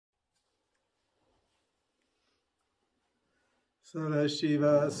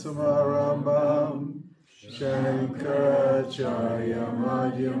Sadashiva Samarambam Shankaracharya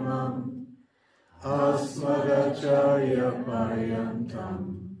Madhyamam Asmadacharya Paryantam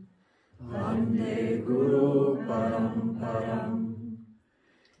Vande Guru Paramparam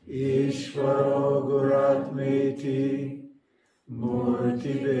Ishvaro Guratmeti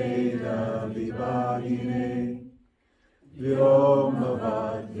Murti Veda Vibhagine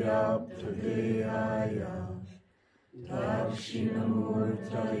Vyomavad Vyaptadeyaya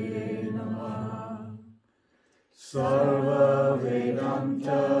Dakshinamurtaye Namaha Sarva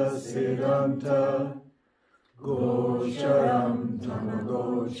Vedanta Siddhanta Gocharam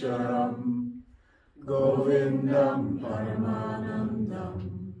Tamagocharam Govindam Paramanandam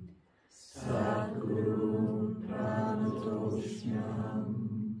Sadguru Pranatosmyam.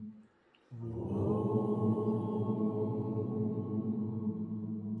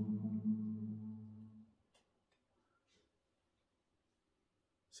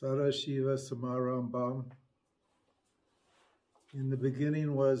 Sadashiva Samarambam. In the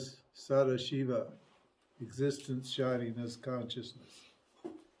beginning was Sadashiva, existence shining as consciousness.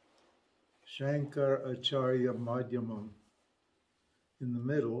 Shankar Acharya Madhyamam. In the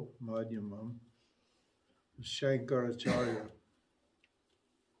middle, Madhyamam, was Shankaracharya.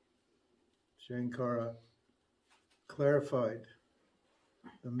 Shankara clarified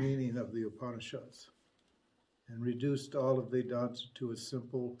the meaning of the Upanishads and reduced all of Vedanta to a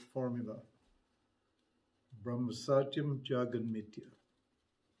simple formula. Brahma Satyam Jagan Mitya.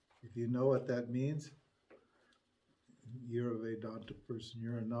 If you know what that means, you're a Vedanta person,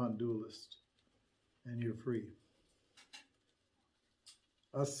 you're a non-dualist, and you're free.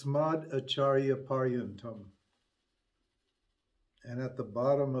 Asmad Acharya Paryantam. And at the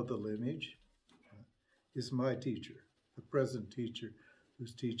bottom of the lineage is my teacher, the present teacher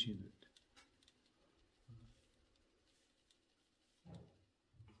who's teaching it.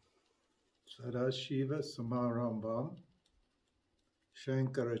 Sadashiva Samarambam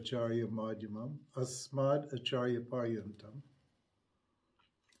Shankaracharya Madhyamam Asmad Acharya Paryantam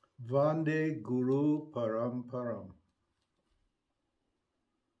Vande Guru Paramparam.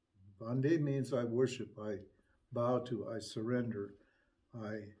 Vande means I worship, I bow to, I surrender,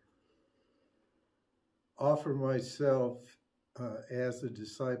 I offer myself as a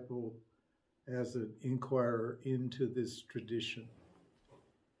disciple, as an inquirer into this tradition.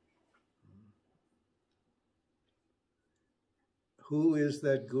 Who is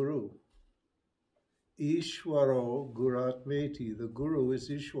that Guru? Ishvaro Guratmeti. The Guru is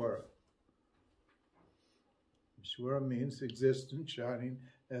Ishvara. Ishvara means existence shining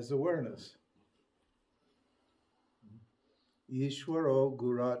as awareness. Ishvaro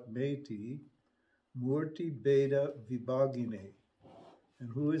Guratmeti Murti Beda Vibhagine. And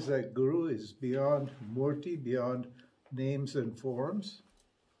who is that Guru? Is beyond Murti, beyond names and forms,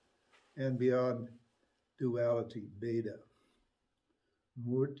 and beyond duality, Beda.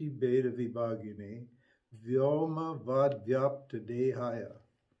 Murti Beda Vibhagine Vyoma Vadvyapta Dehaya.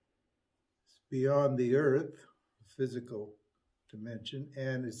 It's beyond the earth, physical dimension,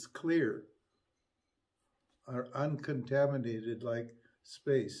 and it's clear, are uncontaminated like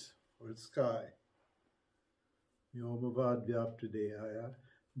space or sky. Vyoma Vadvyapta Dehaya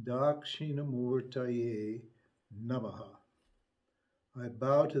Dakshinamurtaye Namaha. I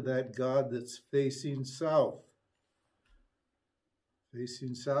bow to that God that's facing south.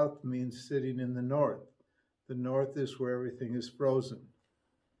 Facing south means sitting in the north. The north is where everything is frozen.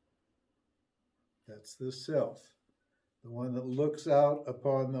 That's the self. The one that looks out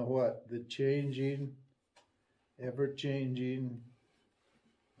upon the what? The changing, ever-changing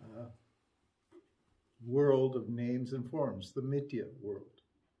world of names and forms, the Mitya world.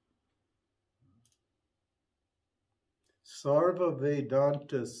 Sarva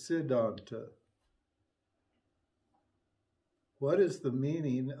Vedanta Siddhanta. What is the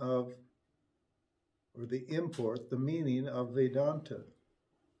meaning of, or the import, the meaning of Vedanta?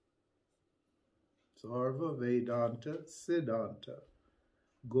 Sarva Vedanta Siddhanta.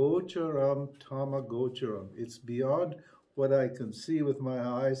 Gocharam Tama Gocharam. It's beyond what I can see with my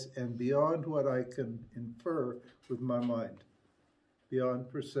eyes and beyond what I can infer with my mind. Beyond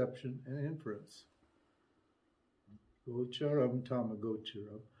perception and inference. Gocharam Tama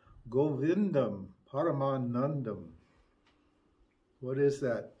Gocharam. Govindam Paramanandam. What is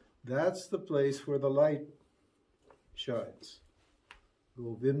that? That's the place where the light shines.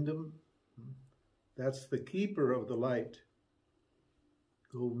 Govindam, that's the keeper of the light.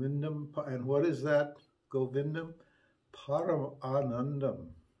 Govindam, and what is that? Govindam, Param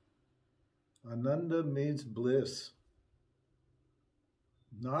Anandam. Ananda means bliss.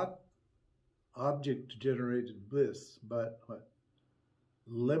 Not object-generated bliss, but what?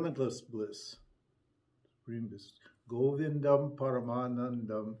 limitless bliss, supreme bliss. Govindam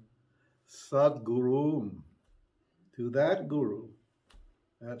Paramanandam Sadgurum. To that Guru,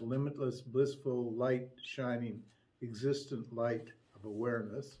 that limitless, blissful, light, shining, existent light of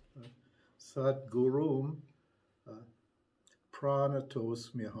awareness, Sadgurum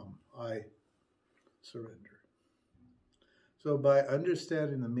Pranatosmyaham, I surrender. So by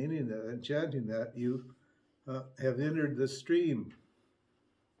understanding the meaning of that and chanting that, you have entered the stream,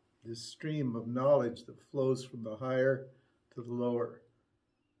 this stream of knowledge that flows from the higher to the lower.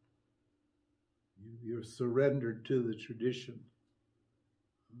 You're surrendered to the tradition.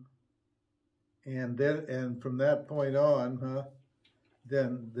 And from that point on,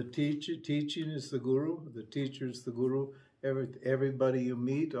 then the teaching is the guru, the teacher is the guru, everybody you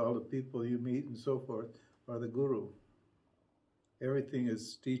meet, all the people you meet and so forth are the guru. Everything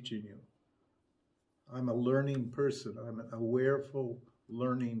is teaching you. I'm a learning person. I'm an awareful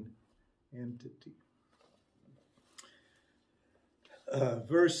learning entity.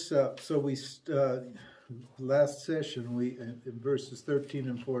 Last session, in verses 13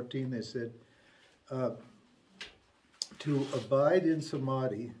 and 14, they said, to abide in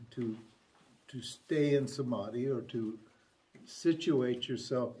Samadhi, to stay in Samadhi, or to situate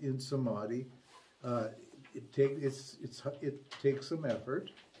yourself in Samadhi, it takes some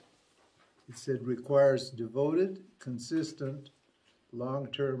effort. It said requires devoted, consistent,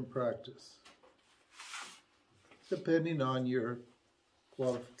 long-term practice, depending on your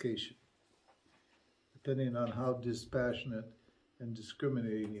qualification, depending on how dispassionate and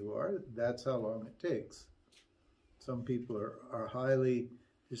discriminating you are. That's how long it takes. Some people are highly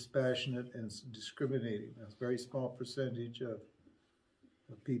dispassionate and discriminating. A very small percentage of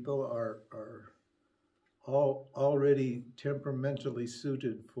people are already temperamentally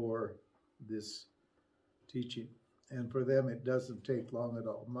suited for this teaching. And for them, it doesn't take long at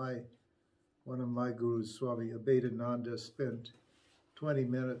all. One of my gurus, Swami Abhedananda, spent 20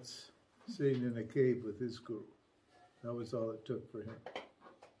 minutes sitting in a cave with his guru. That was all it took for him.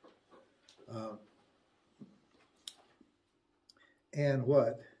 And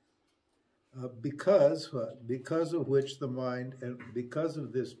what? Because of which the mind, and because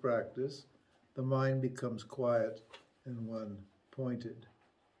of this practice, the mind becomes quiet and one-pointed.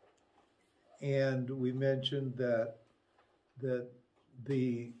 And we mentioned that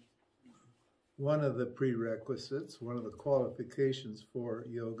one of the prerequisites, one of the qualifications for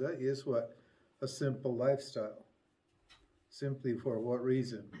yoga is what? A simple lifestyle. Simply for what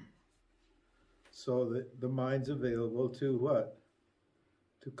reason? So that the mind's available to what?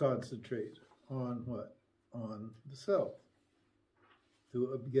 To concentrate on what? On the self.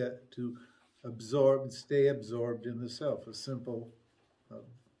 To absorb, stay absorbed in the self. A simple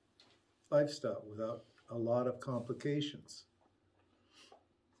lifestyle without a lot of complications.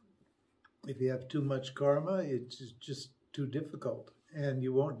 If you have too much karma, it's just too difficult, and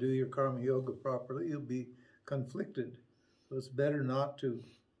you won't do your karma yoga properly. You'll be conflicted. So it's better not to.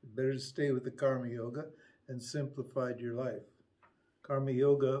 Better to stay with the karma yoga and simplify your life. Karma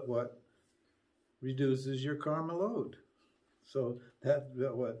yoga, what? Reduces your karma load. So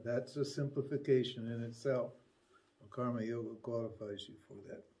that's a simplification in itself. Karma yoga qualifies you for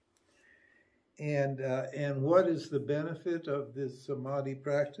that. And what is the benefit of this samadhi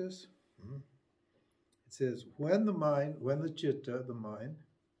practice? It says, when the chitta, the mind,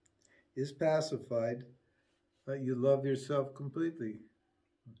 is pacified, you love yourself completely.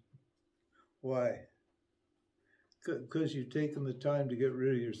 Why? Because you've taken the time to get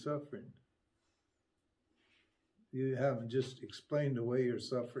rid of your suffering. You haven't just explained away your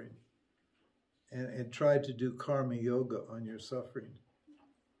suffering and tried to do karma yoga on your suffering.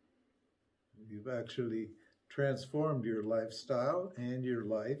 You've actually transformed your lifestyle and your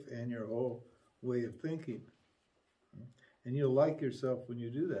life and your whole way of thinking. And you'll like yourself when you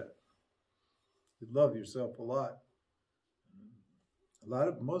do that. You love yourself a lot.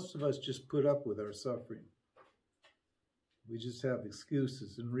 Most of us just put up with our suffering. We just have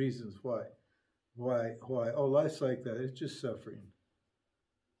excuses and reasons why. Why? Oh, life's like that. It's just suffering.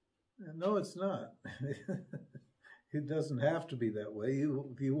 No, it's not. It doesn't have to be that way.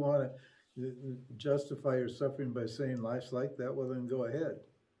 If you want to justify your suffering by saying life's like that, well, then go ahead.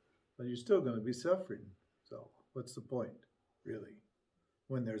 But you're still going to be suffering. So what's the point, really,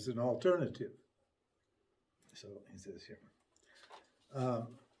 when there's an alternative? So he says here.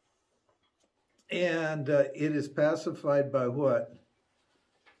 It is pacified by what?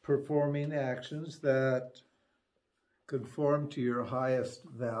 Performing actions that conform to your highest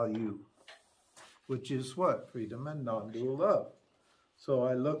value, which is what? Freedom and non-dual love. So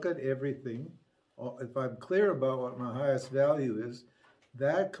I look at everything. If I'm clear about what my highest value is,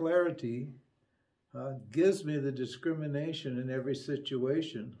 That clarity gives me the discrimination in every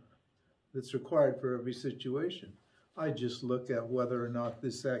situation that's required for every situation. I just look at whether or not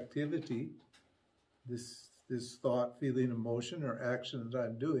this activity, this thought, feeling, emotion, or action that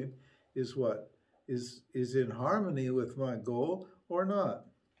I'm doing is what? Is in harmony with my goal or not.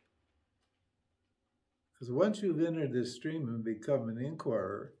 Because once you've entered this stream and become an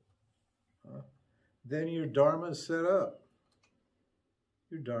inquirer, then your dharma is set up.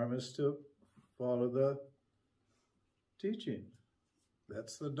 Your dharma is to follow the teaching.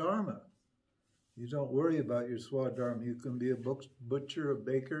 That's the dharma. You don't worry about your swadharma. You can be a butcher, a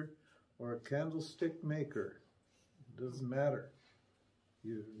baker, or a candlestick maker. It doesn't matter.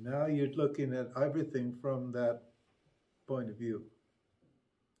 Now you're looking at everything from that point of view.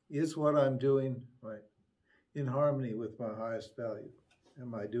 Is what I'm doing right in harmony with my highest value?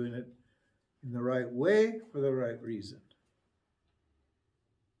 Am I doing it in the right way for the right reason?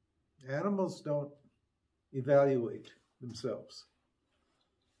 Animals don't evaluate themselves.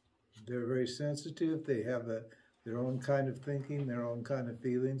 They're very sensitive. They have their own kind of thinking, their own kind of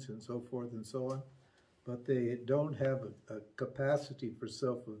feelings, and so forth and so on. But they don't have a capacity for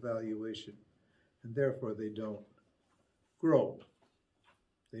self-evaluation, and therefore they don't grow.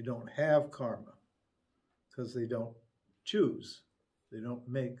 They don't have karma, because they don't choose. They don't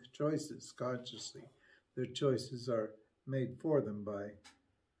make choices consciously. Their choices are made for them by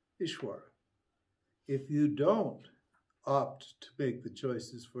Ishvara. If you don't opt to make the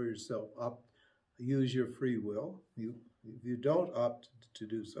choices for yourself, use your free will, if you don't opt to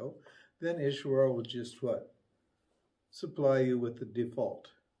do so, then Ishvara will just what? Supply you with the default,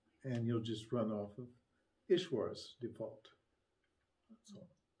 and you'll just run off of Ishvara's default. That's all.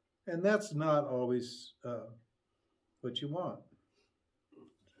 And that's not always what you want.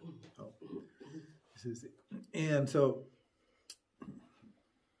 And so,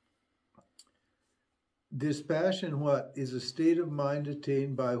 dispassion, what? Is a state of mind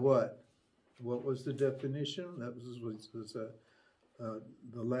attained by what? What was the definition? That was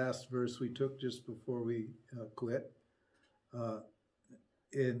the last verse we took just before we quit.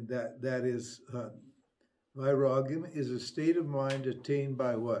 And that is, vairagam is a state of mind attained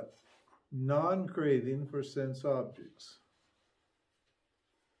by what? Non-craving for sense objects.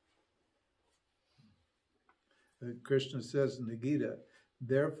 Krishna says in the Gita,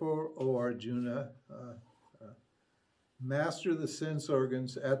 therefore, O Arjuna, master the sense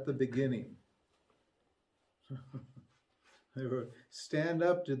organs at the beginning. Stand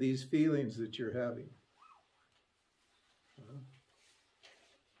up to these feelings that you're having.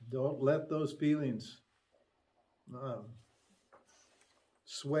 Don't let those feelings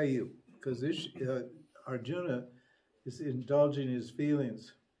sway you, because Arjuna is indulging his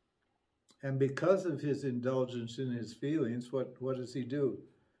feelings. And because of his indulgence in his feelings, what does he do?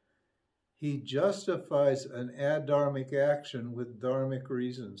 He justifies an adharmic action with dharmic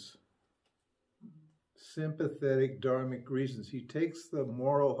reasons. Sympathetic dharmic reasons. He takes the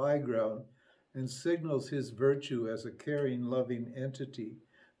moral high ground and signals his virtue as a caring, loving entity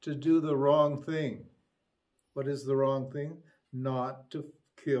to do the wrong thing. What is the wrong thing? Not to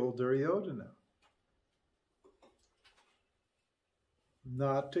kill Duryodhana.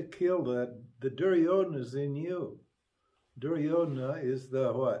 Not to kill that. The Duryodhana is in you. Duryodhana is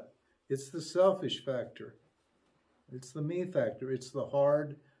the what? It's the selfish factor. It's the me factor. It's the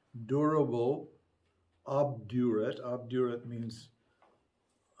hard, durable, obdurate. Obdurate means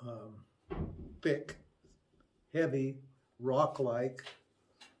thick, heavy, rock-like.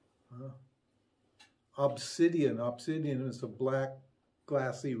 Obsidian. Obsidian is a black,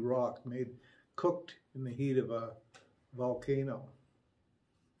 glassy rock cooked in the heat of a volcano.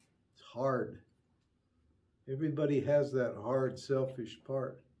 It's hard. Everybody has that hard, selfish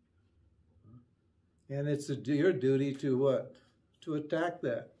part. And it's your duty to what? To attack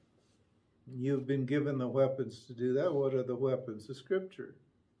that. You've been given the weapons to do that. What are the weapons? The scripture,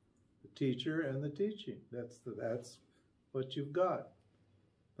 the teacher, and the teaching. That's what you've got.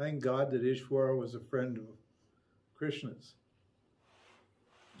 Thank God that Ishvara was a friend of Krishna's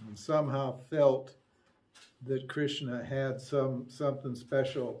and somehow felt that Krishna had something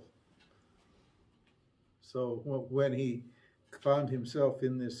special. So when he found himself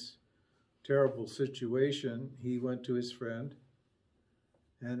in this terrible situation, he went to his friend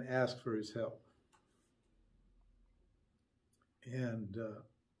and asked for his help. And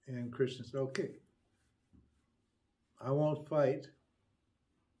Krishna said, okay, I won't fight,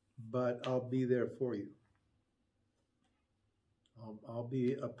 but I'll be there for you. I'll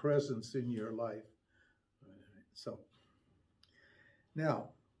be a presence in your life. So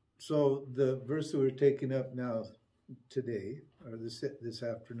the verse that we're taking up now today, or this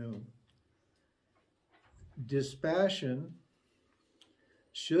afternoon. Dispassion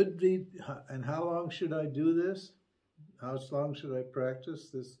should be, and how long should I do this? How long should I practice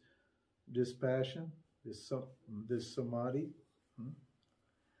this dispassion, this samadhi?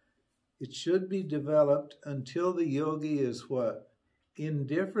 It should be developed until the yogi is what?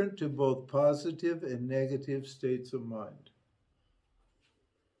 Indifferent to both positive and negative states of mind.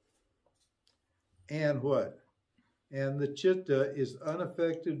 And what? And the chitta is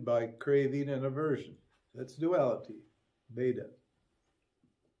unaffected by craving and aversion. That's duality, Veda.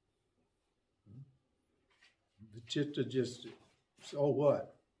 The chitta just, so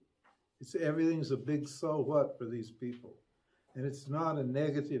what? Everything's a big so what for these people. And it's not a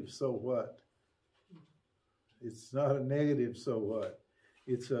negative so what. It's not a negative so what.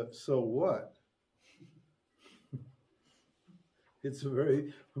 It's a so what. It's a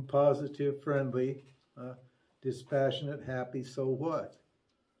very positive, friendly, dispassionate, happy so what.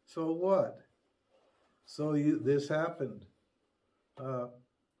 So what? So this happened.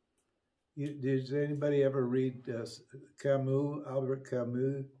 Did anybody ever read Camus, Albert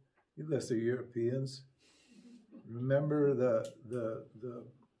Camus? You guys are Europeans. Remember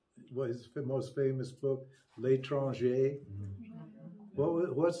what his most famous book, L'Étranger?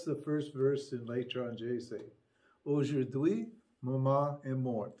 What's the first verse in L'Étranger say? Aujourd'hui, maman est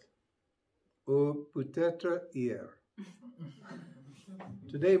morte. Ou peut-être hier.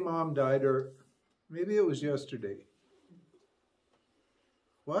 Today, mom died, or maybe it was yesterday.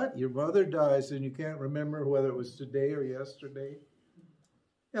 What? Your mother dies and you can't remember whether it was today or yesterday?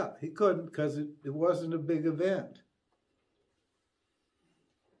 Yeah, he couldn't because it wasn't a big event.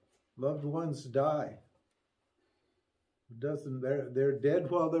 Loved ones die. They're dead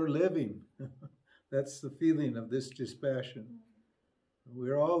while they're living. That's the feeling of this dispassion.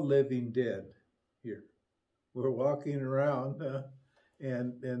 We're all living dead here. We're walking around,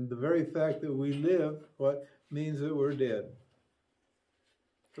 and the very fact that we live, what means that we're dead.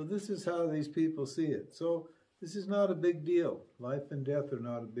 So this is how these people see it. So this is not a big deal. Life and death are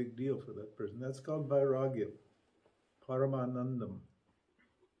not a big deal for that person. That's called vairagya, paramanandam.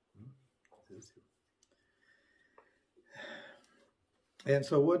 And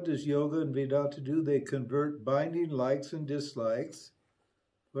so what does yoga and Vedanta do? They convert binding likes and dislikes.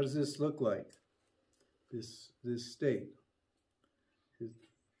 What does this look like? This state.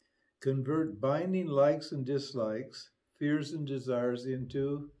 Convert binding likes and dislikes, fears and desires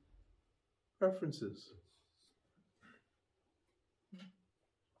into preferences.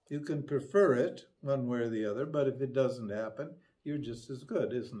 You can prefer it one way or the other, but if it doesn't happen, you're just as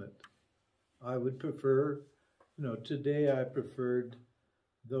good, isn't it? I would prefer, today I preferred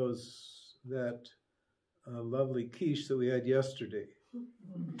that lovely quiche that we had yesterday.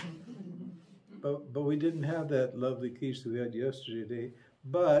 But we didn't have that lovely quiche that we had yesterday.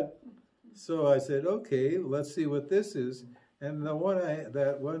 But so I said, okay, let's see what this is. And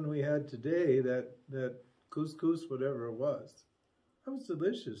that one we had today, that couscous, whatever it was, that was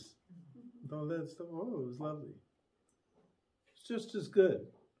delicious. All that stuff, it was lovely. It's just as good.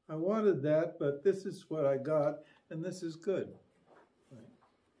 I wanted that, but this is what I got, and this is good. Right.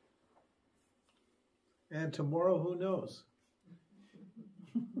 And tomorrow, who knows?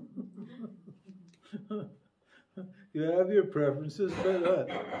 You have your preferences,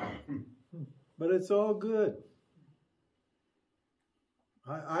 but it's all good.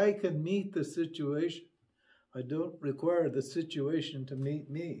 I can meet the situation. I don't require the situation to meet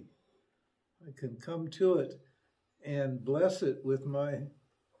me. I can come to it and bless it with my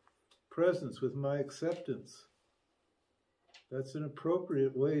presence, with my acceptance. That's an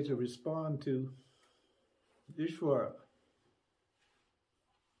appropriate way to respond to Ishvara.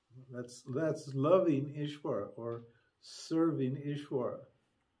 That's loving Ishvara or serving Ishvara.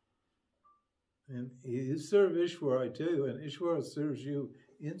 And you serve Ishvara, I tell you, and Ishvara serves you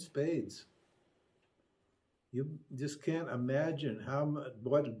in spades. You just can't imagine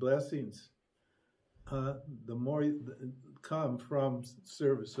what blessings the more come from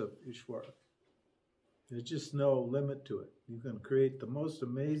service of Ishvara. There's just no limit to it. You can create the most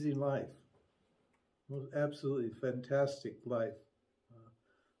amazing life, most absolutely fantastic life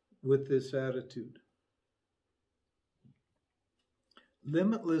with this attitude.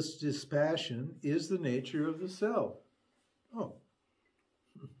 Limitless dispassion is the nature of the self.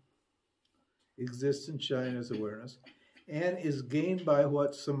 Exists and shines as awareness, and is gained by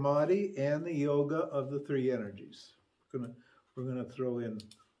what? Samadhi and the yoga of the three energies. We're gonna throw in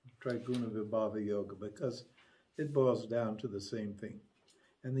Triguna Vibhava Yoga because it boils down to the same thing.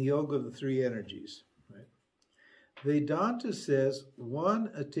 And the yoga of the three energies. Right? Vedanta says one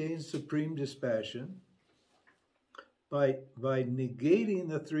attains supreme dispassion by negating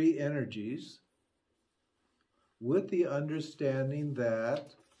the three energies with the understanding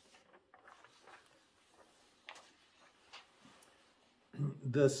that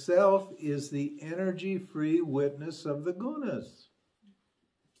the self is the energy-free witness of the gunas.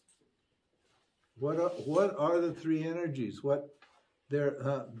 What are the three energies?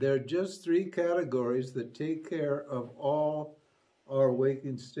 They're just three categories that take care of all our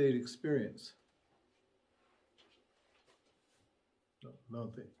waking state experience.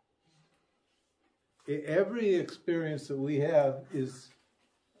 Don't they? Every experience that we have is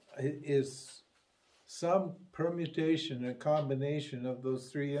some permutation, a combination of those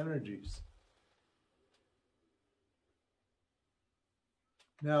three energies.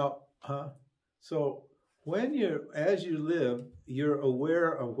 Now, so as you live, you're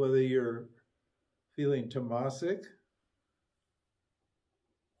aware of whether you're feeling tamasic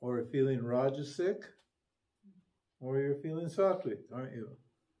or feeling rajasic or you're feeling sattvic, aren't you?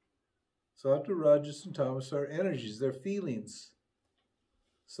 Sattva, rajas, and tamas are energies. They're feelings,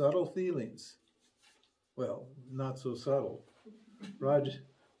 subtle feelings. Well, not so subtle.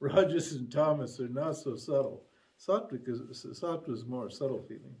 Rajas and tamas are not so subtle. Sattva is more subtle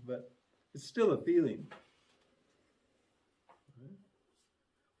feeling, but it's still a feeling.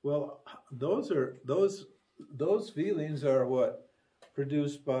 Well, those feelings are what?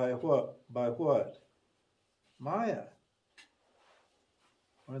 Produced by what? By what? Maya.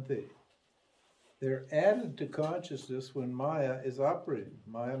 Aren't they? They're added to consciousness when Maya is operating.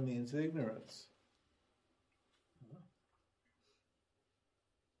 Maya means ignorance.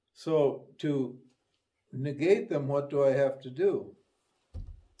 So to negate them, what do I have to do?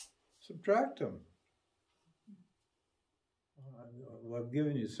 Subtract them. I've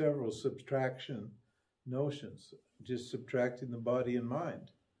given you several subtraction notions, just subtracting the body and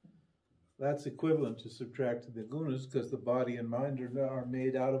mind. That's equivalent to subtracting the gunas, because the body and mind are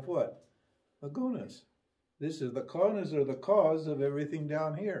made out of what? The gunas. The gunas are the cause of everything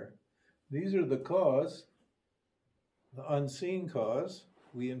down here. These are the cause, the unseen cause.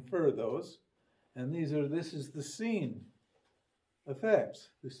 We infer those. And this is the seen effects.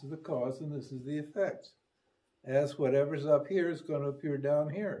 This is the cause and this is the effect. As whatever's up here is going to appear down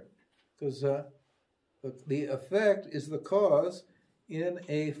here. Because the effect is the cause in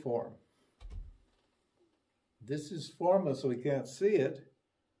a form. This is formless, so we can't see it.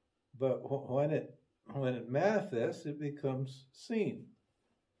 But when it manifests, it becomes seen.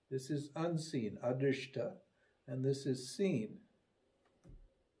 This is unseen, adrishta, and this is seen.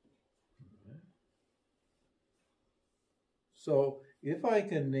 So if I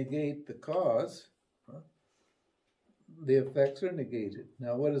can negate the cause, the effects are negated.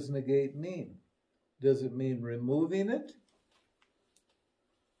 Now what does negate mean? Does it mean removing it?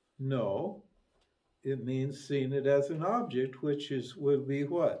 No. It means seeing it as an object, which would be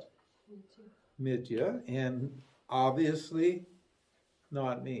what? Mithya, and obviously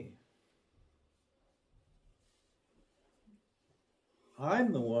not me.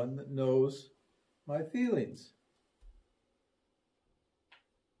 I'm the one that knows my feelings.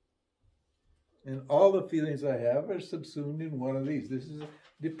 And all the feelings I have are subsumed in one of these. This is a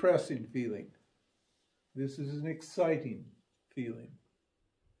depressing feeling. This is an exciting feeling.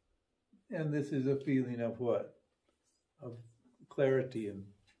 And this is a feeling of what? Of clarity and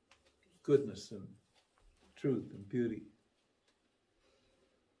goodness and truth and beauty.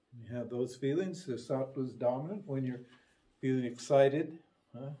 You have those feelings. The sattva is dominant. When you're feeling excited,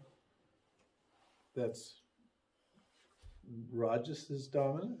 that's rajas is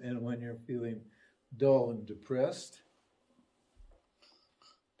dominant. And when you're feeling dull and depressed,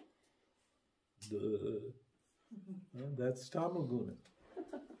 that's tamoguna.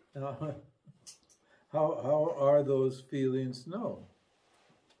 Now, how are those feelings known?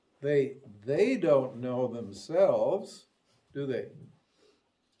 They don't know themselves, do they?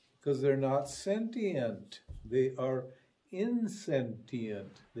 Because they're not sentient. They are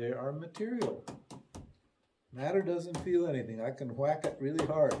insentient. They are material. Matter doesn't feel anything. I can whack it really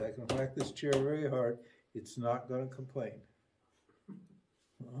hard. I can whack this chair very hard. It's not going to complain.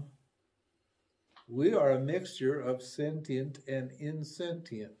 We are a mixture of sentient and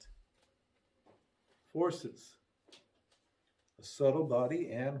insentient forces. A subtle body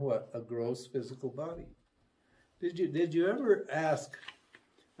and what? A gross physical body. Did you ever ask,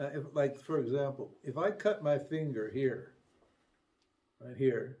 like for example, if I cut my finger here, right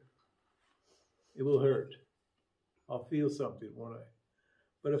here, it will hurt. I'll feel something, won't I?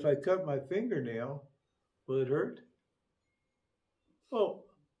 But if I cut my fingernail, will it hurt? Oh,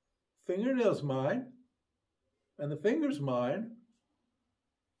 fingernail's mine, and the finger's mine,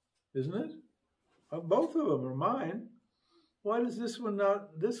 isn't it? Both of them are mine. Why does this one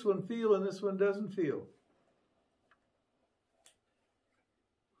feel and this one doesn't feel?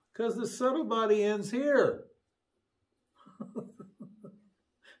 Because the subtle body ends here.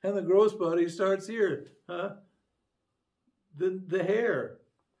 And the gross body starts here. Huh? The hair.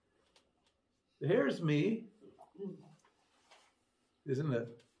 The hair's me. Isn't it?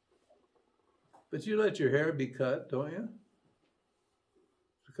 But you let your hair be cut, don't you?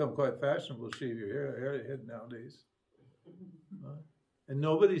 It's become quite fashionable to shave your head nowadays. And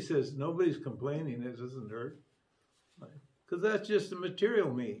nobody's complaining it doesn't hurt. Because that's just the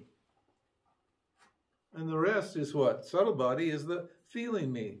material me. And the rest is what? Subtle body is the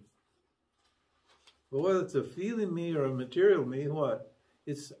feeling me. But whether it's a feeling me or a material me, what?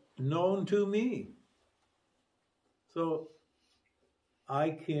 It's known to me. So, I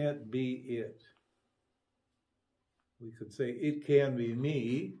can't be it. We could say it can be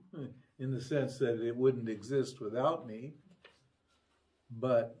me, in the sense that it wouldn't exist without me.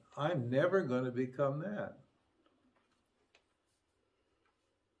 But I'm never going to become that.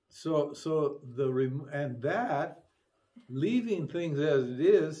 And that, leaving things as it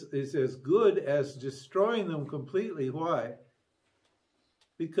is as good as destroying them completely. Why?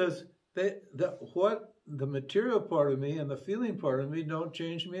 Because what the material part of me and the feeling part of me don't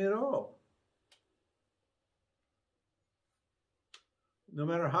change me at all. No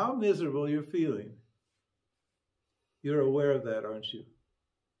matter how miserable you're feeling, you're aware of that, aren't you?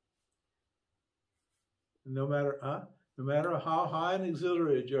 No matter how high and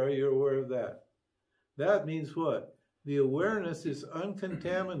exhilarated you are, you're aware of that. That means what? The awareness is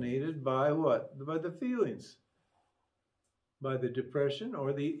uncontaminated by what? By the feelings. By the depression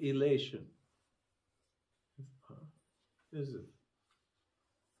or the elation. Is it?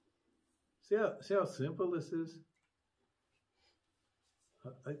 See how simple this is?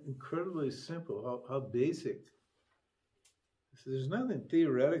 Incredibly simple, how basic. There's nothing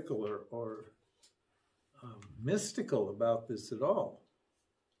theoretical or mystical about this at all.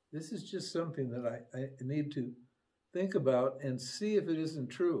 This is just something that I need to think about and see if it isn't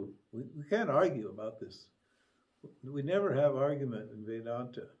true. We can't argue about this. We never have argument in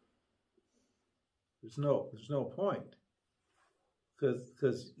Vedanta. There's no point.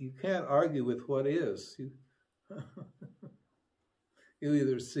 Because you can't argue with what is. You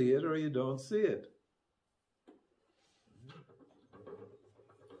either see it or you don't see it.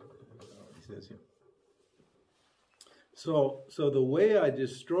 He says here. So the way I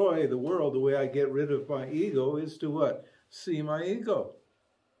destroy the world, the way I get rid of my ego is to what? See my ego.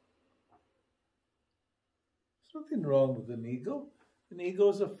 There's nothing wrong with an ego. An ego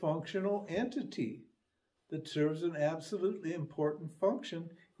is a functional entity that serves an absolutely important function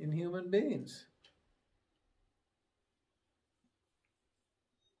in human beings.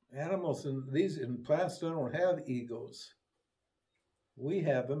 Animals and plants don't have egos. We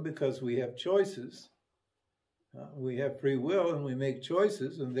have them because we have choices. We have free will and we make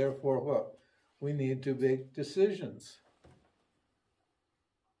choices, and therefore what? We need to make decisions.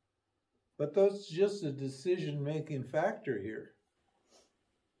 But that's just a decision-making factor here.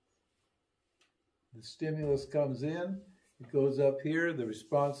 The stimulus comes in, it goes up here, the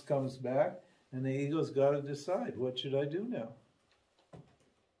response comes back, and the ego's got to decide, what should I do now?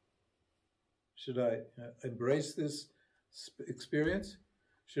 Should I embrace this experience?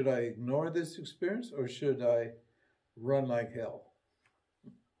 Should I ignore this experience, or should I run like hell?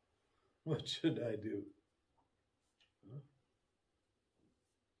 What should I do?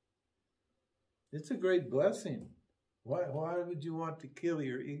 It's a great blessing. Why would you want to kill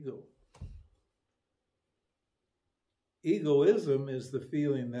your ego? Egoism is the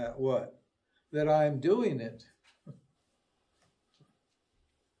feeling that what? That I'm doing it.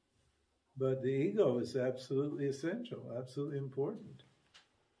 But the ego is absolutely essential, absolutely important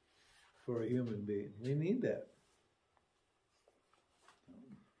for a human being. We need that.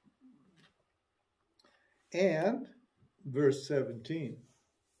 And, verse 17,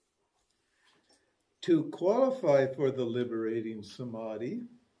 to qualify for the liberating samadhi,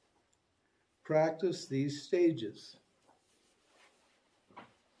 practice these stages.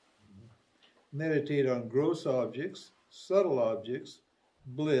 Meditate on gross objects, subtle objects,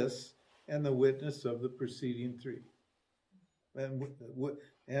 bliss, and the witness of the preceding three.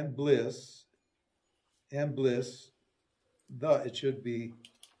 And bliss, it should be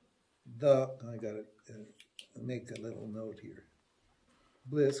I got to make a little note here.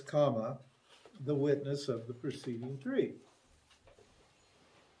 Bliss, comma, the witness of the preceding three.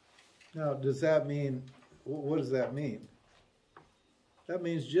 Now, does that mean, what does that mean? That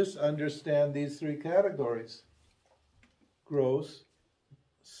means just understand these three categories. Gross,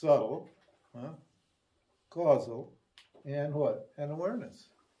 subtle, causal, and what? And awareness.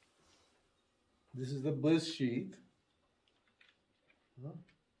 This is the bliss sheath.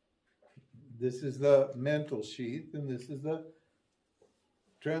 This is the mental sheath, and this is the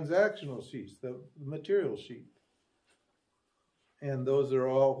transactional sheath, the material sheath. And those are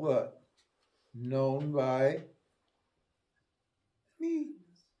all what? Known by me.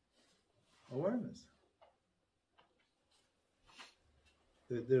 Awareness.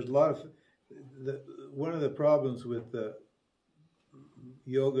 There's a lot of... one of the problems with the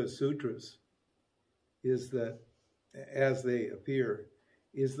Yoga Sutras is that, as they appear,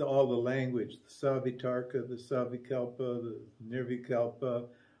 is all the language, the Savitarka, the Savikalpa, the Nirvikalpa,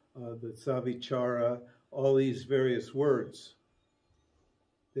 the Savichara, all these various words.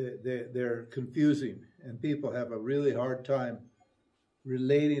 They're confusing, and people have a really hard time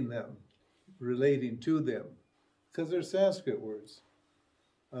relating to them, because they're Sanskrit words.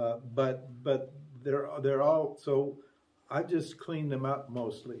 But they're all, so I just clean them up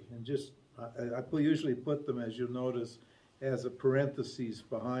mostly, and just I usually put them, as you'll notice, as a parenthesis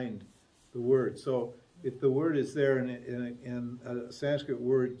behind the word. So if the word is there and a Sanskrit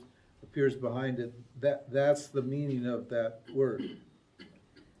word appears behind it, that's the meaning of that word.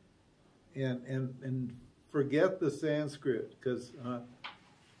 And forget the Sanskrit, because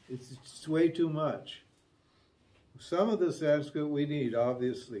it's way too much. Some of the Sanskrit we need,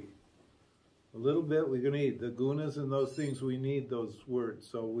 obviously. A little bit we're going to need. The gunas and those things, we need those words.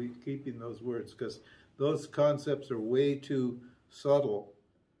 So we're keeping those words, because those concepts are way too subtle.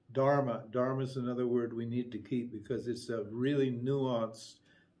 Dharma is another word we need to keep, because it's a really nuanced,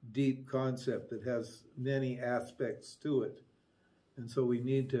 deep concept that has many aspects to it. And so we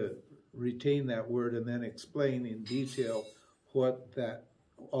need to retain that word and then explain in detail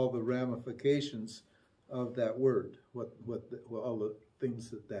all the ramifications of that word, all the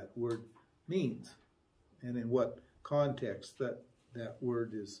things that word means, and in what context that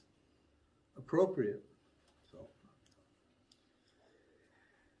word is appropriate.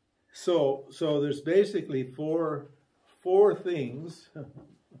 So there's basically four things,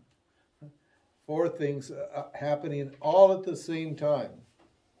 happening all at the same time.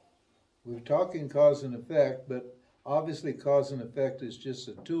 We're talking cause and effect, but obviously cause and effect is just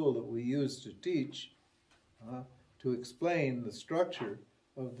a tool that we use to teach, to explain the structure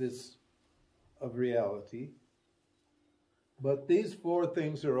of reality. But these four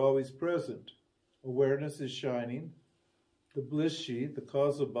things are always present. Awareness is shining. The bliss sheath, the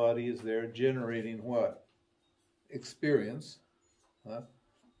causal body, is there generating what? Experience.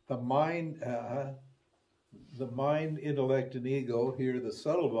 The mind, intellect, and ego, here the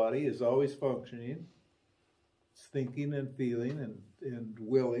subtle body, is always functioning. It's thinking and feeling and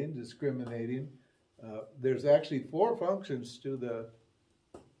willing, discriminating. There's actually four functions to the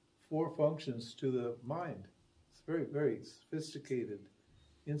mind. It's a very, very sophisticated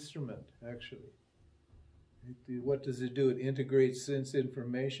instrument, actually. What does it do? It integrates sense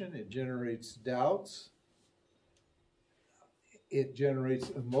information. It generates doubts. It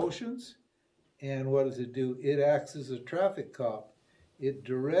generates emotions. And what does it do? It acts as a traffic cop. It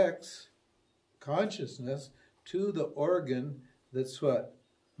directs consciousness to the organ that's what?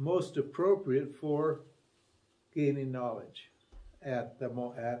 Most appropriate for gaining knowledge at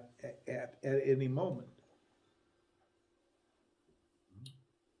any moment.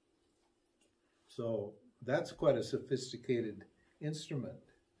 So that's quite a sophisticated instrument.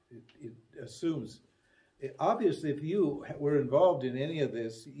 It assumes, obviously, if you were involved in any of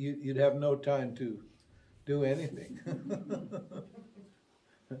this, you'd have no time to do anything.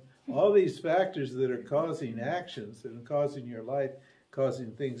 All these factors that are causing actions and causing your life,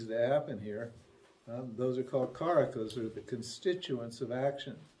 causing things to happen here, those are called karakas, or the constituents of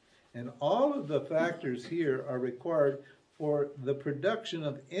action. And all of the factors here are required for the production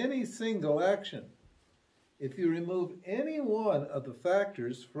of any single action. If you remove any one of the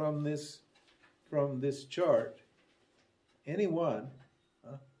factors from this chart, any one,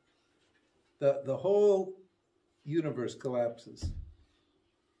 the whole universe collapses.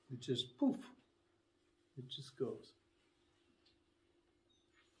 It just poof. It just goes.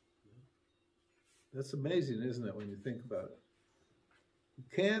 That's amazing, isn't it, when you think about it? You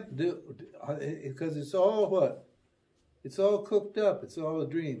can't do, because it's all what? It's all cooked up. It's all a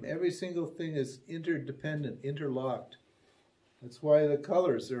dream. Every single thing is interdependent, interlocked. That's why the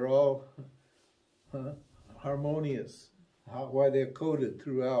colors are all harmonious, why they're coded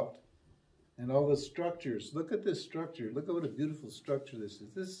throughout. And all the structures. Look at this structure. Look at what a beautiful structure this is.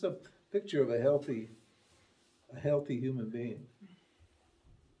 This is a picture of a healthy human being.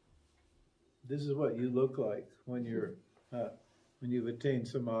 This is what you look like when you've attained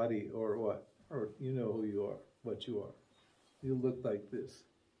Samadhi, or what? Or you know who you are, what you are. you look like this.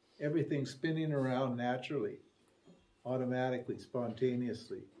 Everything spinning around naturally, automatically,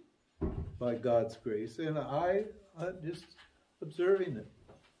 spontaneously, by God's grace. And I'm just observing it.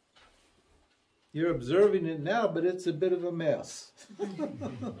 You're observing it now, but it's a bit of a mess.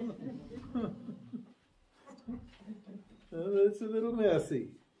 It's a little messy.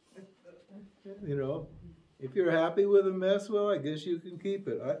 You know, if you're happy with a mess, well, I guess you can keep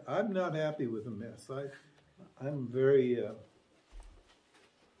it. I'm not happy with a mess. I'm very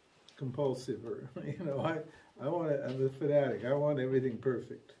compulsive, or you know, I'm a fanatic. I want everything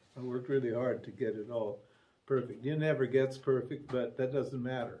perfect. I worked really hard to get it all perfect. It never gets perfect, but that doesn't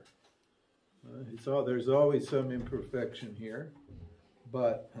matter. There's always some imperfection here,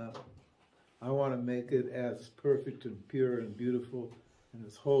 but I want to make it as perfect and pure and beautiful and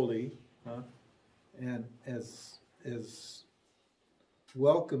as holy, and as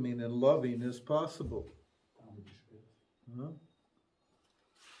welcoming and loving as possible.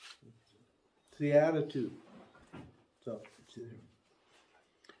 It's the attitude.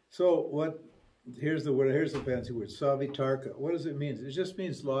 So what? Here's the word. Here's the fancy word. Savitarka. What does it mean? It just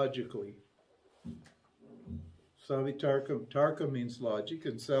means logically. Savitarka. Tarka means logic,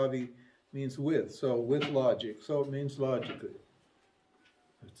 and savi means with. So with logic. So it means logically.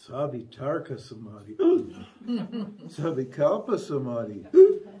 Savitarka samadhi. Savikalpa samadhi.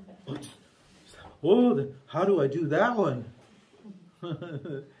 Oh, then how do I do that one?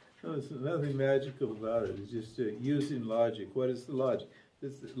 There's nothing magical about it. It's just using logic. What is the logic?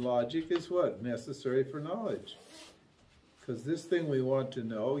 Logic is what? Necessary for knowledge. Because this thing we want to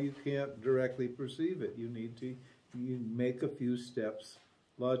know, you can't directly perceive it. You make a few steps,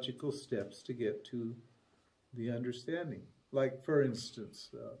 logical steps, to get to the understanding. Like, for instance,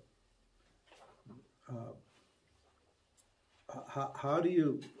 how do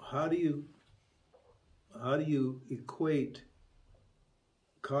you equate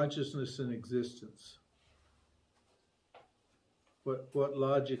consciousness and existence? What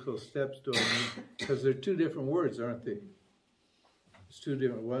logical steps do I need? Because they're two different words, aren't they? It's two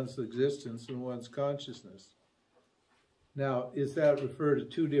different. One's existence and one's consciousness. Now, is that refer to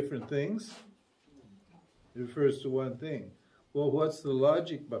two different things? It refers to one thing. Well, what's the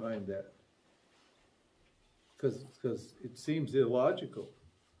logic behind that? Because it seems illogical.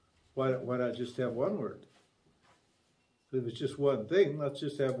 Why not just have one word? If it's just one thing, let's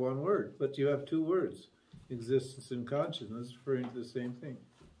just have one word. But you have two words. Existence and consciousness referring to the same thing.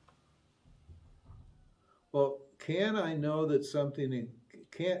 Well, can I know that something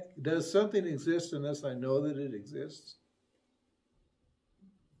does something exist unless I know that it exists?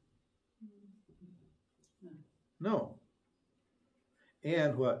 No.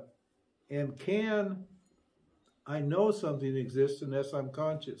 And what? And can I know something exists unless I'm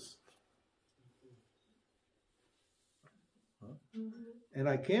conscious? And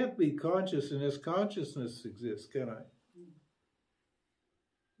I can't be conscious unless consciousness exists, can I?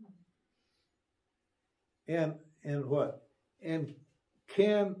 And what? And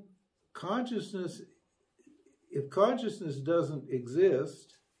can consciousness, if consciousness doesn't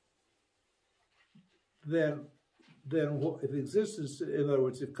exist, then if existence, in other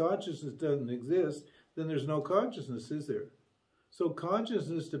words, if consciousness doesn't exist, then there's no consciousness, is there? So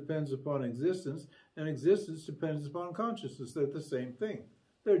consciousness depends upon existence, and existence depends upon consciousness. They're the same thing.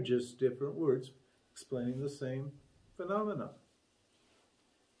 They're just different words explaining the same phenomenon.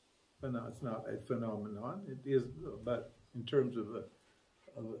 But no, it's not a phenomenon. It is, but in terms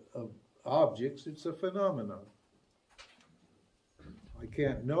of objects, it's a phenomenon. I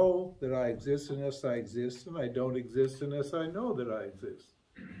can't know that I exist unless I exist, and I don't exist unless I know that I exist.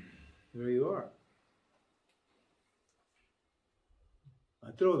 There you are.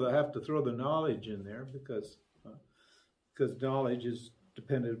 I have to throw the knowledge in there because knowledge is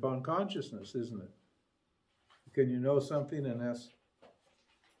dependent upon consciousness, isn't it? Can you know something unless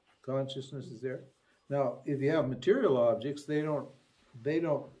consciousness is there? Now, if you have material objects, they don't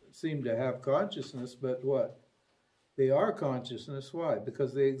seem to have consciousness, but what? They are consciousness. Why?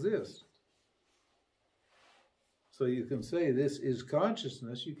 Because they exist. So you can say this is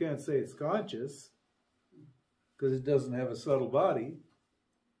consciousness. You can't say it's conscious because it doesn't have a subtle body.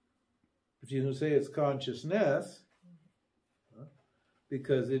 But you can say it's consciousness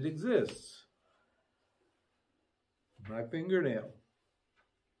because it exists. My fingernail.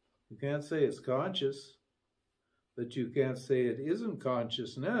 You can't say it's conscious, but you can't say it isn't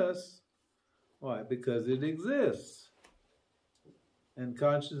consciousness. Why? Because it exists. And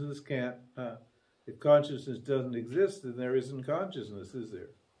consciousness can't, if consciousness doesn't exist, then there isn't consciousness, is there?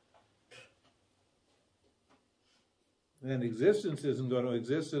 And existence isn't going to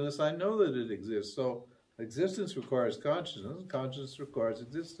exist unless I know that it exists. So Existence requires consciousness, and consciousness requires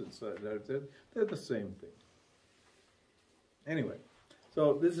existence. They're the same thing. Anyway,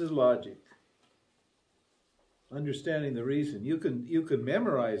 so this is logic. Understanding the reason. You can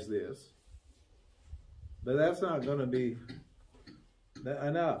memorize this, but that's not going to be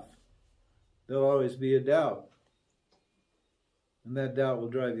enough. There'll always be a doubt. And that doubt will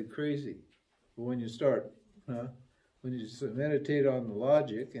drive you crazy. But when you start, when you meditate on the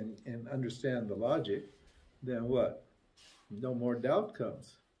logic and understand the logic, then what? No more doubt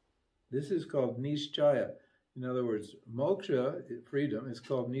comes. This is called nischaya. In other words, moksha, freedom, is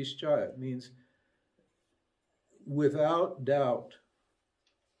called nischaya. It means without doubt,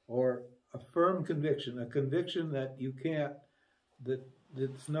 or a firm conviction, a conviction that you can't,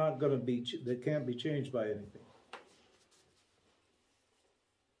 that's not going to be, that can't be changed by anything.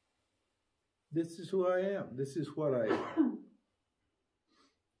 This is who I am. This is what I am.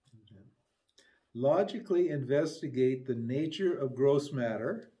 Logically investigate the nature of gross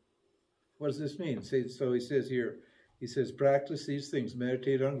matter. What does this mean? So he says here, he says, practice these things,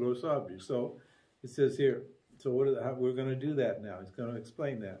 meditate on gross objects. So it says here, so how we're going to do that now. He's going to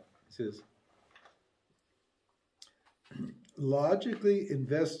explain that. He says, logically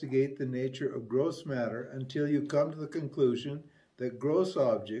investigate the nature of gross matter until you come to the conclusion that gross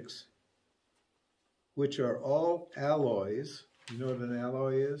objects, which are all alloys, you know what an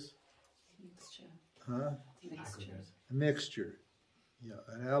alloy is? Mixture. Huh? Mixture. A mixture. Yeah,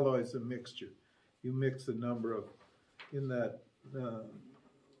 an alloy is a mixture. You mix a number of, in that,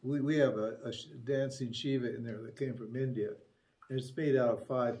 we have a dancing Shiva in there that came from India, and it's made out of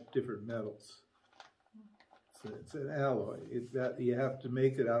 5 different metals. So it's an alloy. You have to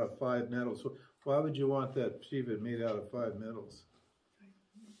make it out of 5 metals. So why would you want that Shiva made out of 5 metals?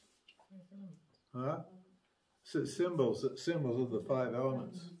 Huh? So symbols of the 5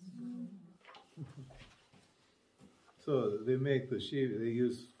 elements. So they make the Shiva, they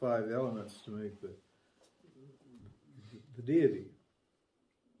use 5 elements to make the deity.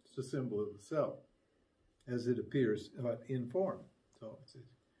 It's a symbol of the self, as it appears in form.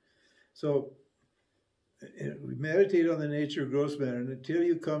 So we meditate on the nature of gross matter until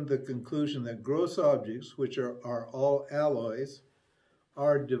you come to the conclusion that gross objects, which are all alloys,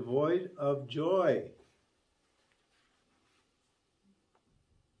 are devoid of joy.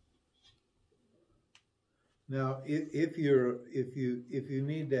 Now, if you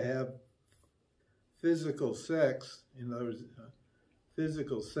need to have physical sex, in other words,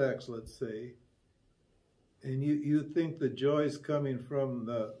 physical sex, let's say, and you think the joy is coming from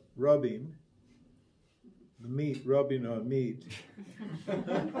the rubbing, the meat, rubbing on meat,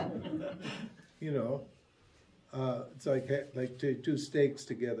 you know, it's like 2 steaks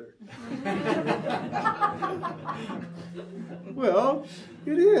together. Well,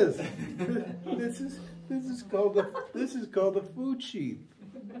 it is. This is called the food sheath.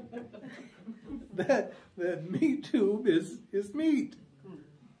 That meat tube is meat.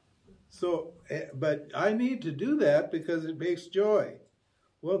 So, but I need to do that because it makes joy.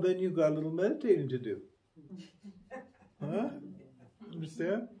 Well, then you've got a little meditating to do. Huh?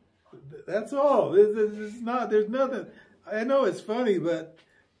 Understand? That's all. There's nothing. I know it's funny, but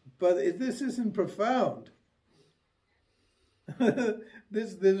this isn't profound.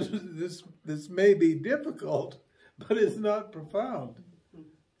 This may be difficult, but it's not profound.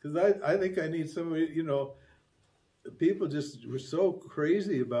 Because I think I need somebody, you know, people just were so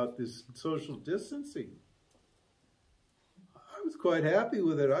crazy about this social distancing. I was quite happy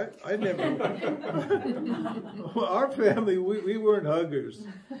with it. I never, well, our family, we weren't huggers.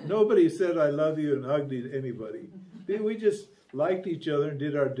 Nobody said I love you and hugged anybody. We just liked each other and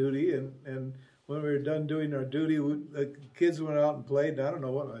did our duty, and when we were done doing our duty, the kids went out and played, and I don't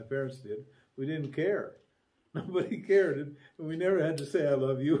know what my parents did. We didn't care. Nobody cared, and we never had to say I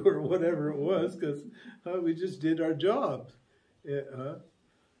love you or whatever it was, because we just did our jobs. But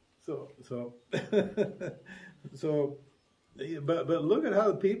look at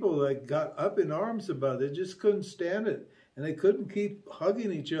how the people like got up in arms about it. They just couldn't stand it, and they couldn't keep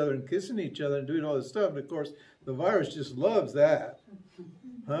hugging each other and kissing each other and doing all this stuff. And of course, the virus just loves that,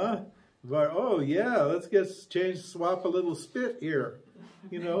 huh? Oh yeah, let's swap a little spit here,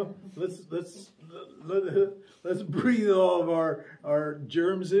 you know. Let's breathe all of our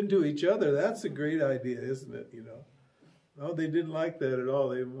germs into each other. That's a great idea, isn't it? You know. No, they didn't like that at all.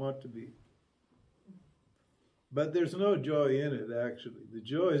 They didn't want to be. But there's no joy in it, actually. The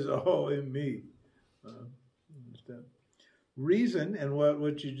joy is all in me. Understand? Reason, and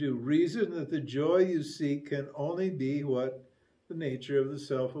what you do, reason that the joy you seek can only be what? The nature of the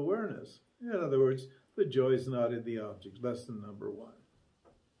self-awareness. In other words, the joy is not in the objects. Lesson number 1.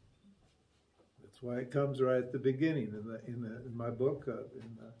 That's why it comes right at the beginning in my book,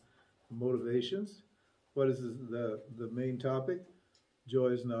 in Motivations. What is the main topic? Joy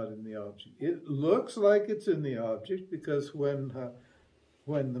is not in the object. It looks like it's in the object because when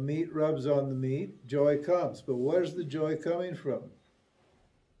the meat rubs on the meat, joy comes. But where's the joy coming from?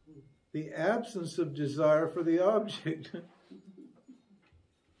 The absence of desire for the object.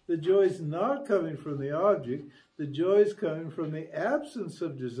 The joy is not coming from the object. The joy is coming from the absence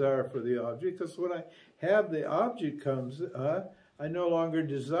of desire for the object, because when I have the object comes, I no longer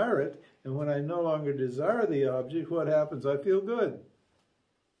desire it. And when I no longer desire the object, what happens? I feel good.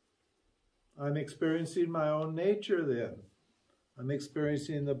 I'm experiencing my own nature then. I'm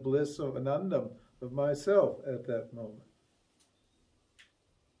experiencing the bliss of anandam of myself at that moment.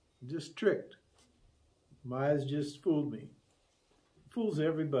 Just tricked. Maya's just fooled me. Fools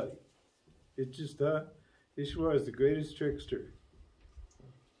everybody. It just, Ishwar is the greatest trickster.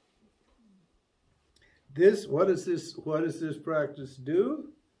 What does this practice do?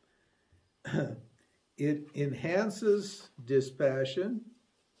 It enhances dispassion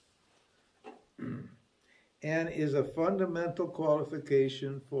and is a fundamental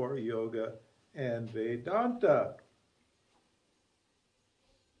qualification for yoga and Vedanta.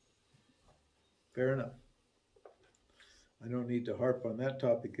 Fair enough. I don't need to harp on that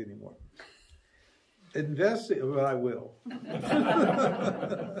topic anymore. Well, I will.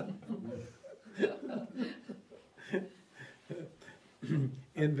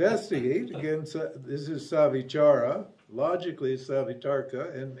 Investigate, again, this is savichara. Logically, it's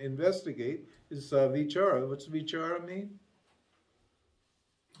savitarka, and investigate is savichara. What's vichara mean?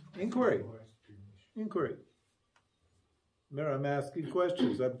 Inquiry. Inquiry. Remember, I'm asking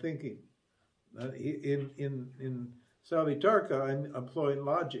questions, I'm thinking. In savitarka, I'm employing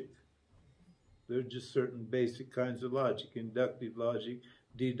logic. There are just certain basic kinds of logic, inductive logic,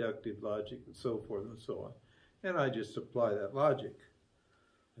 deductive logic, and so forth and so on. And I just apply that logic.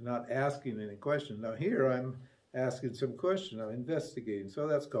 I'm not asking any questions. Now here I'm asking some question, I'm investigating. So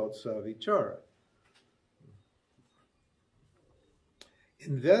that's called savichara.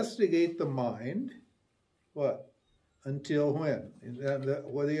 Investigate the mind, what? Until when?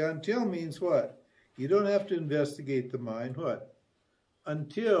 Well, the until means what? You don't have to investigate the mind, what?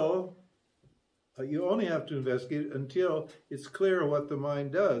 Until... you only have to investigate until it's clear what the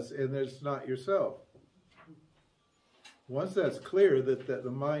mind does and that it's not yourself. Once that's clear that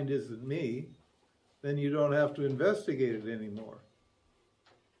the mind isn't me, then you don't have to investigate it anymore.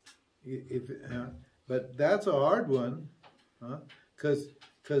 But that's a hard one,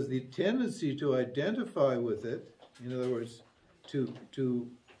 because the tendency to identify with it, in other words, to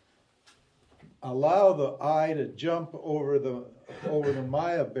allow the I to jump over the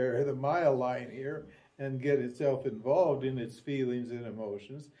Maya barrier, the Maya line here, and get itself involved in its feelings and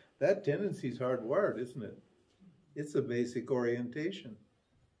emotions, that tendency is hardwired, isn't it? It's a basic orientation.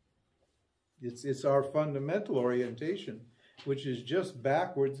 It's our fundamental orientation, which is just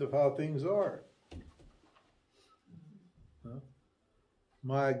backwards of how things are.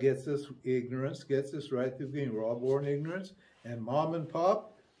 Maya gets us, ignorance gets us right through the beginning. We're all born ignorance, and mom and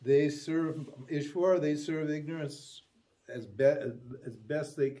pop, they serve Ishwar, they serve ignorance as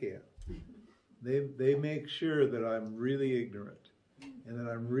best they can. They make sure that I'm really ignorant and that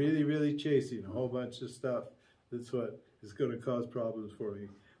I'm really, really chasing a whole bunch of stuff. That's what is going to cause problems for me.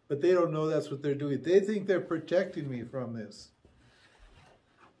 But they don't know that's what they're doing. They think they're protecting me from this.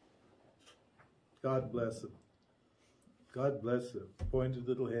 God bless them. God bless them. Pointed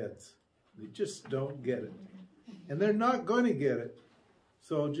little heads. They just don't get it. And they're not going to get it.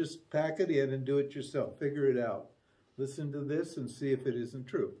 So just pack it in and do it yourself. Figure it out. Listen to this and see if it isn't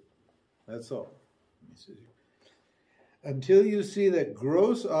true. That's all. Until you see that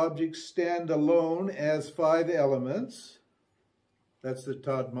gross objects stand alone as 5 elements, that's the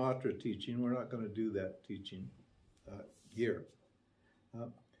Tadmatra teaching. We're not going to do that teaching here.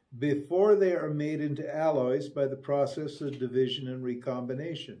 Before they are made into alloys by the process of division and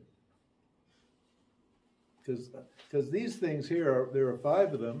recombination. Because these things here, there are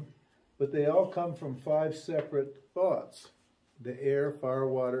 5 of them, but they all come from 5 separate thoughts. The air, fire,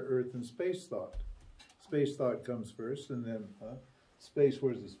 water, earth, and space thought. Space thought comes first, and then space,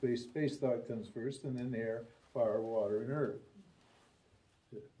 where's the space? Space thought comes first, and then air, fire, water, and earth.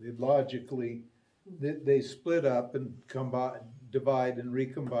 They logically, they split up and divide and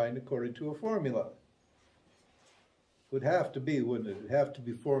recombine according to a formula. Would have to be, wouldn't it? It'd have to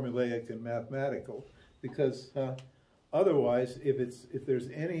be formulaic and mathematical, because otherwise, if there's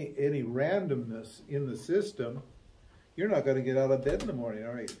any randomness in the system, you're not going to get out of bed in the morning,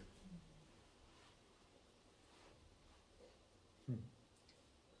 are you?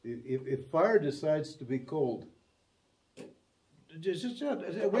 If fire decides to be cold,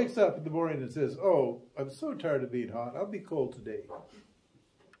 it wakes up in the morning and says, "Oh, I'm so tired of being hot. I'll be cold today."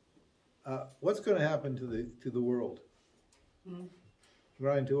 What's going to happen to the world?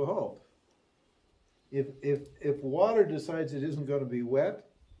 Grind to a halt. If water decides it isn't going to be wet,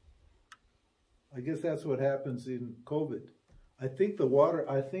 I guess that's what happens in COVID. I think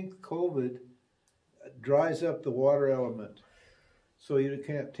COVID dries up the water element, so you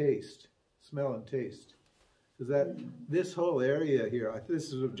can't smell and taste. Because this whole area here, I'm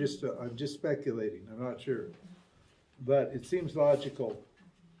just speculating. I'm not sure, but it seems logical.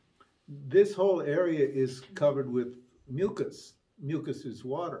 This whole area is covered with mucus. Mucus is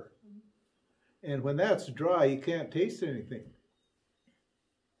water, and when that's dry, you can't taste anything.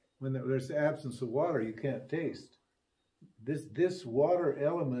 When there's the absence of water, you can't taste. This water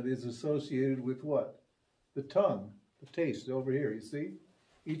element is associated with what? The tongue, the taste over here, you see?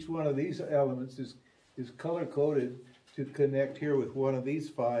 Each one of these elements is color-coded to connect here with one of these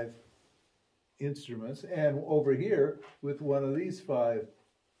 5 instruments, and over here with one of these 5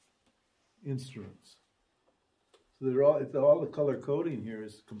 instruments. So all the color coding here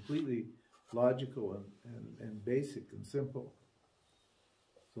is completely logical and basic and simple.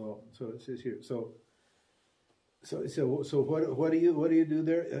 So it says here. So what do you do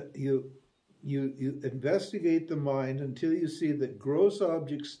there? You investigate the mind until you see that gross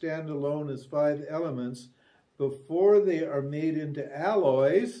objects stand alone as 5 elements before they are made into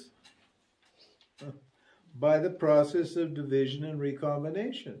alloys by the process of division and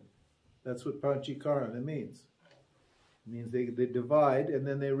recombination. That's what panchikarana means. It means they divide and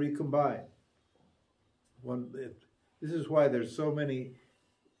then they recombine. This is why there's so many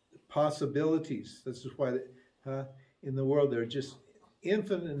possibilities. This is why in the world there are just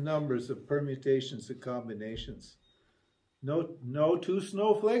infinite numbers of permutations and combinations. No 2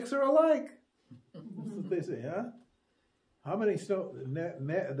 snowflakes are alike. That's what they say, huh? How many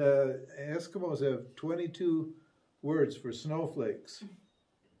the Eskimos have 22 words for snowflakes.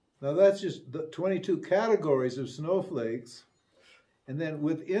 Now that's just the 22 categories of snowflakes, and then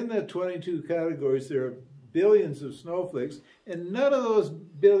within the 22 categories there are billions of snowflakes, and none of those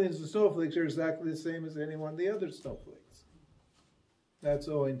billions of snowflakes are exactly the same as any one of the other snowflakes. That's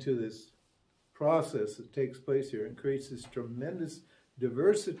owing to this process that takes place here and creates this tremendous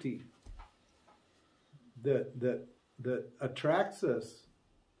diversity that attracts us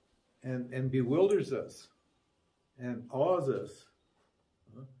and bewilders us and awes us.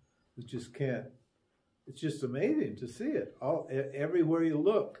 We just can't. It's just amazing to see it everywhere you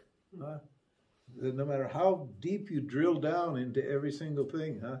look. No matter how deep you drill down into every single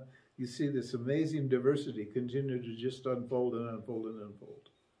thing, you see this amazing diversity continue to just unfold and unfold and unfold.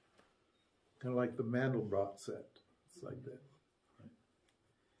 Kind of like the Mandelbrot set. It's like that.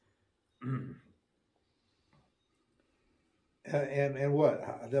 And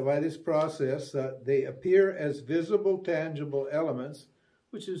what? By this process, they appear as visible, tangible elements,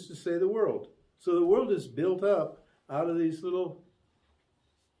 which is to say the world. So the world is built up out of these little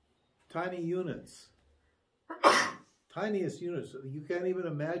tiny units. Tiniest units. You can't even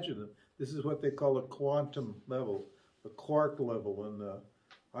imagine them. This is what they call a quantum level, a quark level, and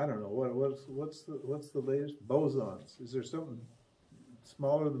I don't know what's the latest? Bosons. Is there something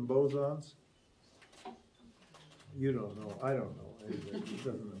smaller than bosons? You don't know. I don't know. It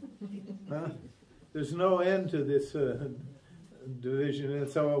doesn't know. Huh? There's no end to this division, and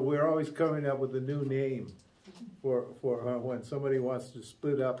so we're always coming up with a new name for when somebody wants to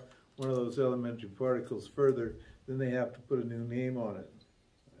split up one of those elementary particles further, then they have to put a new name on it.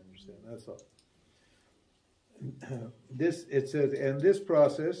 I understand. That's all. It says, and this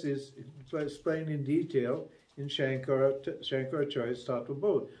process is explained in detail in Shankaracharya's Tattva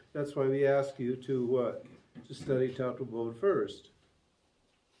Bodh. That's why we ask you to study Tattva Bodh first.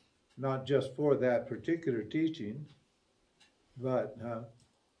 Not just for that particular teaching, but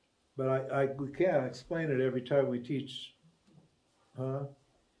we can't explain it every time we teach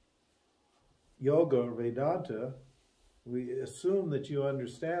yoga or Vedanta. We assume that you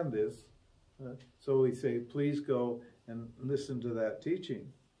understand this, so we say, please go and listen to that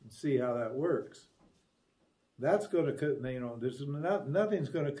teaching and see how that works. That's going to, there's nothing's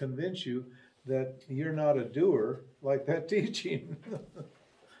going to convince you that you're not a doer like that teaching.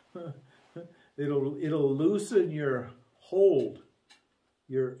 It'll loosen your hold,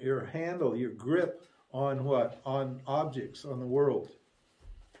 your handle, your grip on what? On objects, on the world.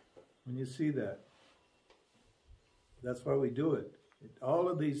 When you see that. That's why we do it. All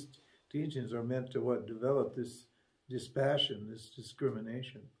of these teachings are meant to develop this dispassion, this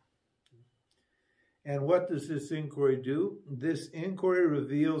discrimination. And what does this inquiry do? This inquiry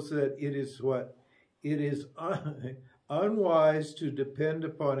reveals that it is what? It is unwise to depend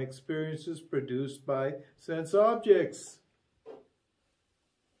upon experiences produced by sense objects.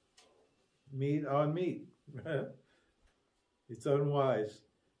 Meat on meat. It's unwise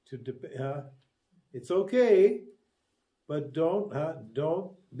to depend. It's okay, but don't,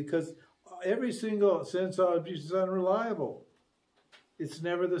 because every single sense object is unreliable. It's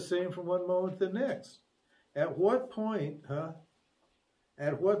never the same from one moment to the next. At what point,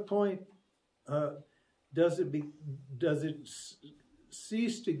 does it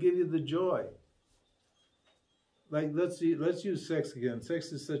cease to give you the joy? Like, let's use sex again.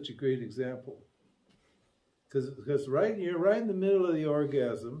 Sex is such a great example. Because you're right in the middle of the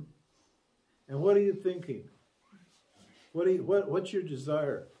orgasm, and what are you thinking? What's your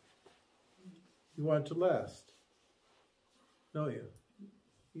desire? You want it to last, don't you?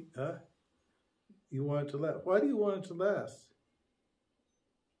 You want it to last. Why do you want it to last?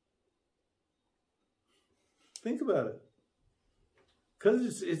 Think about it.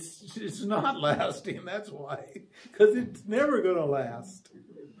 Because it's not lasting. That's why. Because it's never going to last,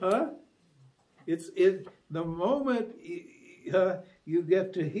 The moment you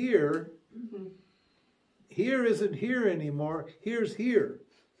get to here, here isn't here anymore. Here's here.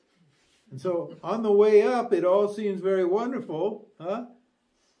 And so on the way up, it all seems very wonderful,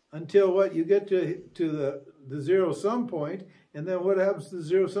 until what? You get to the zero-sum point, and then what happens to the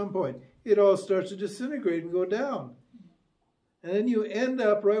zero-sum point? It all starts to disintegrate and go down. And then you end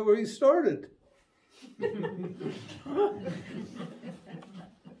up right where you started.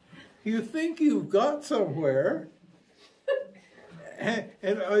 You think you've got somewhere,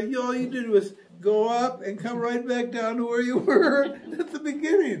 and all you did was go up and come right back down to where you were at the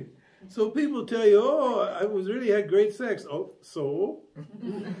beginning. So people tell you, oh, I had great sex. Oh, so?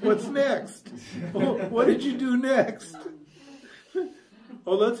 What's next? Oh, what did you do next?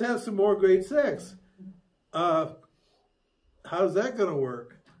 Oh, let's have some more great sex. How's that going to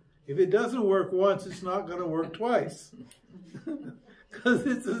work? If it doesn't work once, it's not going to work twice. Because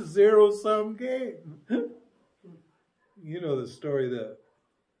it's a zero-sum game. You know the story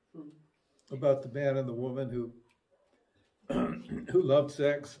about the man and the woman who loved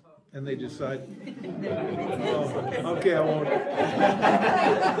sex, and they decide, okay,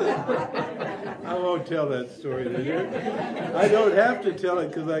 I won't tell that story. I don't have to tell it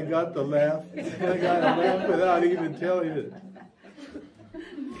because I got the laugh. I got a laugh without even telling it.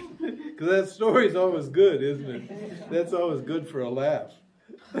 Because that story's always good, isn't it? That's always good for a laugh.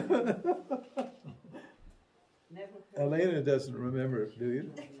 Elena doesn't remember it, do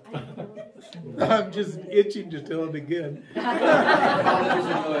you? I'm just itching to tell it again. I don't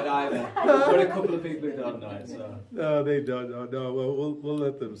know it either. But a couple of people who don't know it, so. No, they don't know. No, well, we'll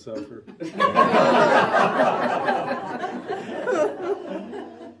let them suffer.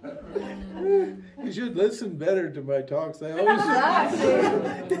 You should listen better to my talks. No, I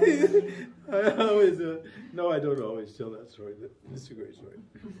don't always tell that story. It's a great story.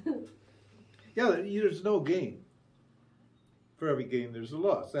 Yeah, there's no gain. For every gain, there's a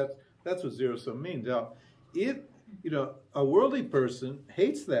loss. That's what zero-sum means. Now, if, a worldly person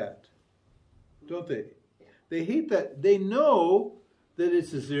hates that, don't they? They hate that. They know that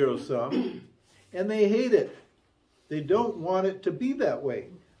it's a zero-sum, and they hate it. They don't want it to be that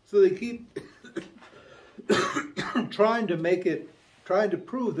way. So they keep trying to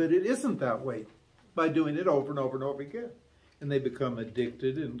prove that it isn't that way by doing it over and over and over again. And they become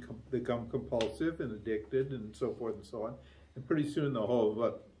addicted and become compulsive and addicted and so forth and so on. And pretty soon the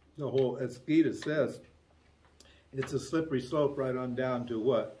whole, as Gita says, it's a slippery slope right on down to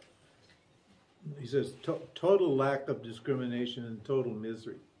what? He says, total lack of discrimination and total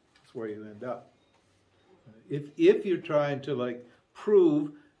misery. That's where you end up. If you're trying to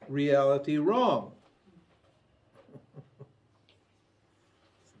prove reality wrong.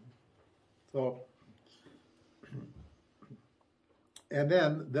 So, and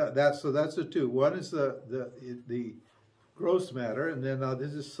then that's the two. One is the gross matter, and then now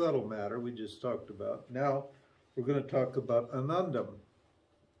this is subtle matter we just talked about. Now we're going to talk about anandam.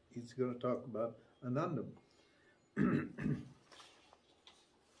 He's going to talk about anandam.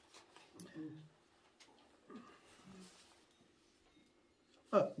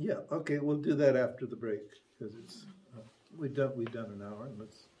 Yeah, okay, we'll do that after the break because it's we've done an hour, and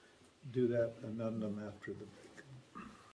let's do that anandam after the break.